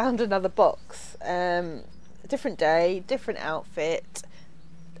out I found another box. A different day, different outfit,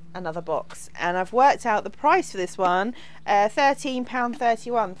 another box, and I've worked out the price for this one,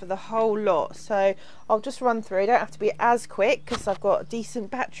 £13.31 for the whole lot. So I'll just run through. I don't have to be as quick because I've got a decent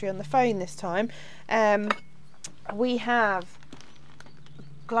battery on the phone this time. We have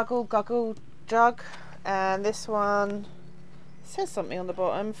Gluggle Guggle Jug, and this one says something on the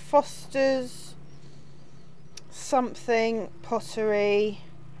bottom, Foster's something pottery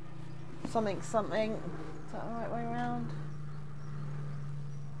something. Is that the right way around?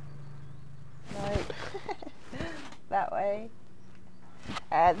 No. That way.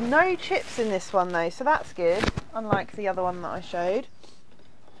 No chips in this one though, so that's good, unlike the other one that I showed.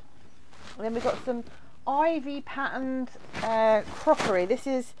 And then we've got some ivy patterned crockery. This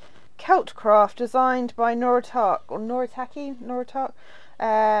is Celt Craft, designed by Noritake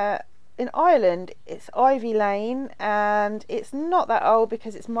in Ireland. It's Ivy Lane, and it's not that old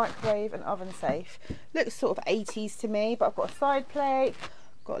because it's microwave and oven safe. Looks sort of 80s to me, but I've got a side plate,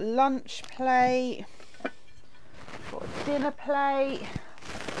 got a lunch plate, Got a dinner plate.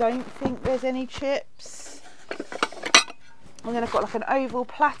 Don't think there's any chips. And then I've got like an oval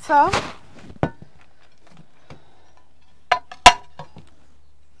platter.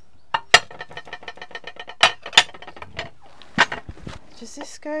 Does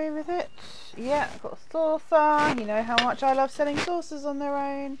this go with it? Yeah, I've got a saucer. You know how much I love selling saucers on their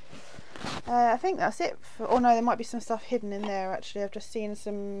own. I think that's it. Oh no, there might be some stuff hidden in there actually. I've just seen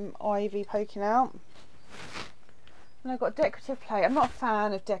some ivy poking out. And I've got a decorative plate. I'm not a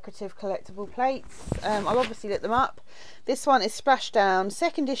fan of decorative collectible plates. I'll obviously look them up. This one is Splashdown,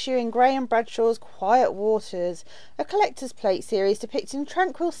 second issue in Graham Bradshaw's Quiet Waters, a collector's plate series depicting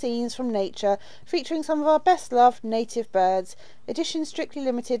tranquil scenes from nature, featuring some of our best loved native birds. Edition strictly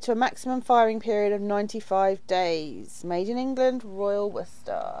limited to a maximum firing period of 95 days. Made in England, Royal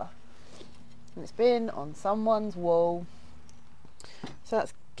Worcester. And it's been on someone's wall. So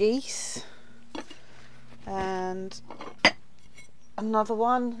that's geese. And another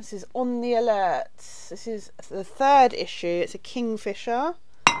one. This is On the Alert. This is the third issue. It's a kingfisher.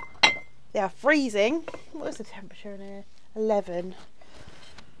 They are freezing. What is the temperature in here? 11.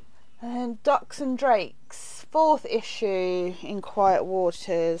 And Ducks and Drakes, fourth issue in Quiet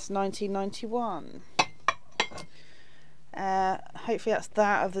Waters, 1991. Hopefully that's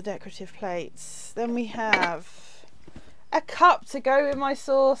that of the decorative plates. Then we have a cup to go with my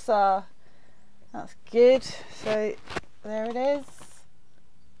saucer. That's good. So there it is.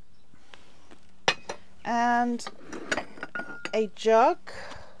 And a jug.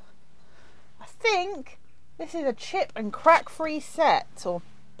 I think this is a chip and crack free set, or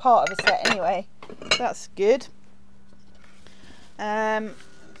part of a set anyway. That's good. Then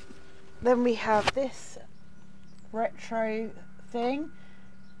we have this retro thing.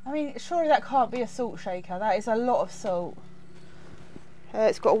 I mean, surely that can't be a salt shaker. That is a lot of salt.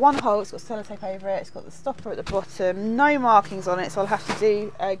 It's got one hole, it's got sellotape over it, it's got the stopper at the bottom, no markings on it, so I'll have to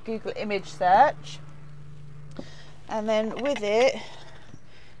do a Google image search. And then with it, is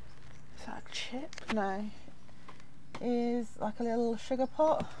that a chip? No. Is like a little sugar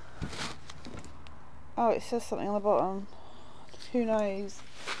pot. Oh, it says something on the bottom. Who knows?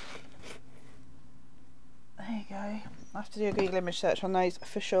 There you go. I have to do a Google image search on those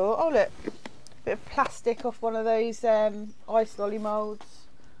for sure. Oh look, bit of plastic off one of those ice lolly moulds,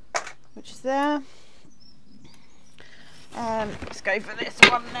 which is there. Let's go for this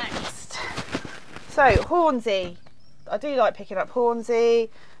one next. So Hornsey, I do like picking up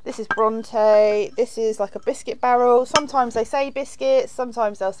Hornsey. This is Bronte. This is like a biscuit barrel. Sometimes they say biscuits,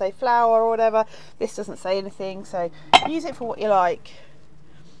 sometimes they'll say flour or whatever. This doesn't say anything, so use it for what you like.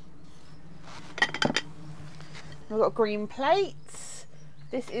 We've got green plates.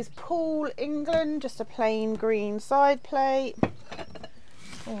 This is Poole, England, just a plain green side plate.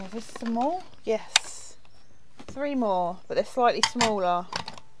 Oh, is this some more? Yes. 3 more, but they're slightly smaller.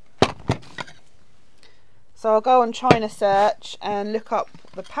 So I'll go on China search and look up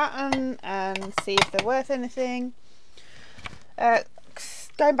the pattern and see if they're worth anything.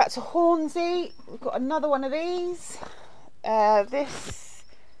 Going back to Hornsey, we've got another one of these. This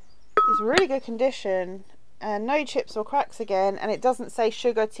is really good condition. And no chips or cracks again, and it doesn't say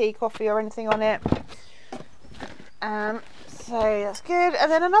sugar, tea, coffee or anything on it. So that's good.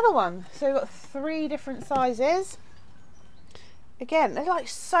 And then another one. So we've got 3 different sizes. Again, they're like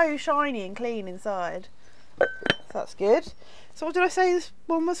so shiny and clean inside. So that's good. So what did I say? This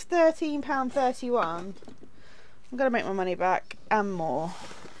one was £13.31. I'm going to make my money back and more.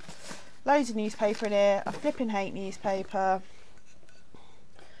 Loads of newspaper in here. I flipping hate newspaper.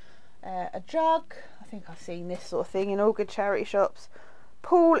 A jug. I think I've seen this sort of thing in all good charity shops.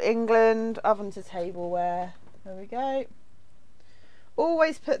 Poole, England, oven to tableware. There we go.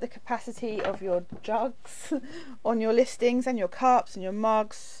 Always put the capacity of your jugs on your listings and your cups and your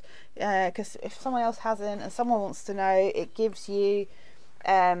mugs, because if someone else hasn't and someone wants to know, it gives you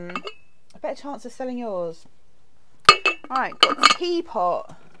a better chance of selling yours. Right, got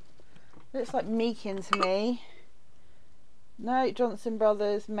teapot. Looks like Meakin to me. No, Johnson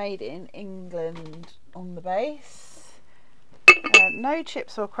Brothers, made in England on the base. No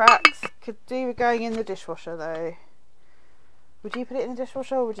chips or cracks. Could do with going in the dishwasher though. Would you put it in the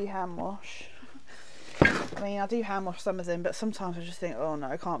dishwasher or would you hand wash? I mean, I do hand wash some of them, but sometimes I just think, oh no,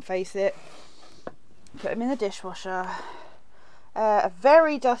 I can't face it. Put them in the dishwasher. A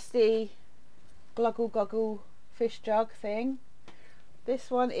very dusty gluggle guggle fish jug thing. This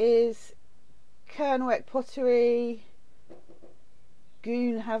one is Kernwick Pottery,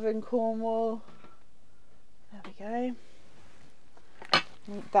 Goonhaven, Cornwall. There we go.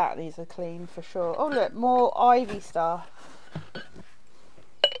 That needs a clean for sure. Oh look, more ivy stuff.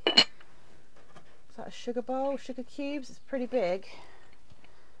 Is that a a sugar bowl, sugar cubes. It's pretty big.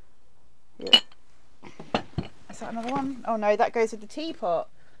 Yeah. Is that another one? Oh no, that goes with the teapot.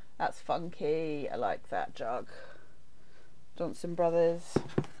 That's funky. I like that jug. Johnson Brothers.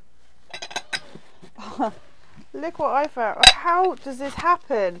 Look what I found. How does this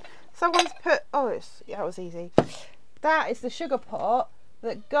happen? Someone's put, oh, yeah, it was easy. That is the sugar pot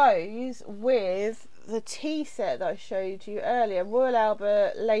that goes with the tea set that I showed you earlier. Royal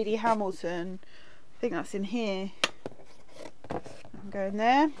Albert, Lady Hamilton. I think that's in here. I'm going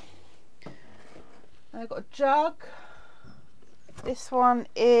there. I've got a jug. This one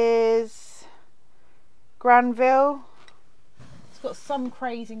is Granville. It's got some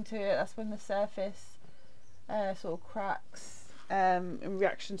crazing to it. That's when the surface sort of cracks in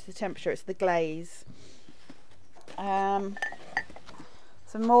reaction to the temperature. It's the glaze. Some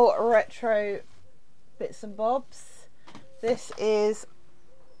more retro bits and bobs. This is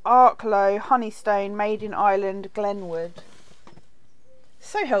Arklow Honeystone, made in Ireland, Glenwood.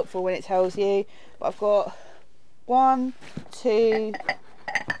 So helpful when it tells you. But I've got 1, 2,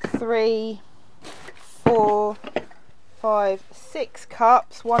 3, 4, 5, 6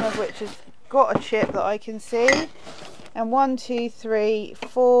 cups, one of which has got a chip that I can see, and 1, 2, 3,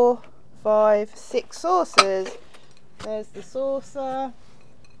 4, 5, 6 saucers. There's the saucer.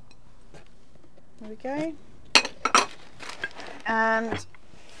 There we go. And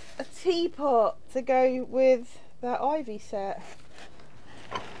a teapot to go with that Ivy set.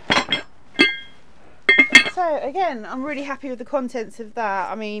 So again, I'm really happy with the contents of that.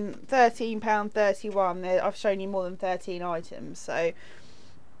 I mean, £13.31. I've shown you more than 13 items, so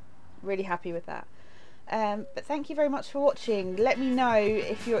really happy with that. But thank you very much for watching. Let me know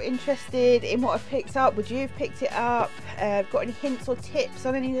if you're interested in what I've picked up. Would you have picked it up? Got any hints or tips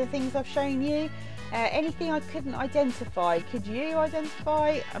on any of the things I've shown you? Anything I couldn't identify, could you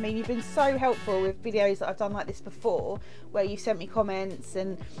identify? I mean, you've been so helpful with videos that I've done like this before, where you sent me comments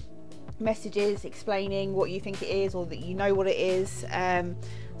and messages explaining what you think it is, or that you know what it is.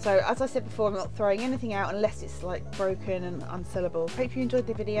 So as I said before, I'm not throwing anything out unless it's like broken and unsellable. Hope you enjoyed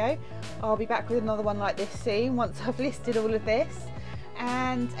the video. I'll be back with another one like this soon once I've listed all of this,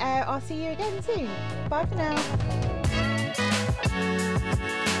 and I'll see you again soon. Bye for now.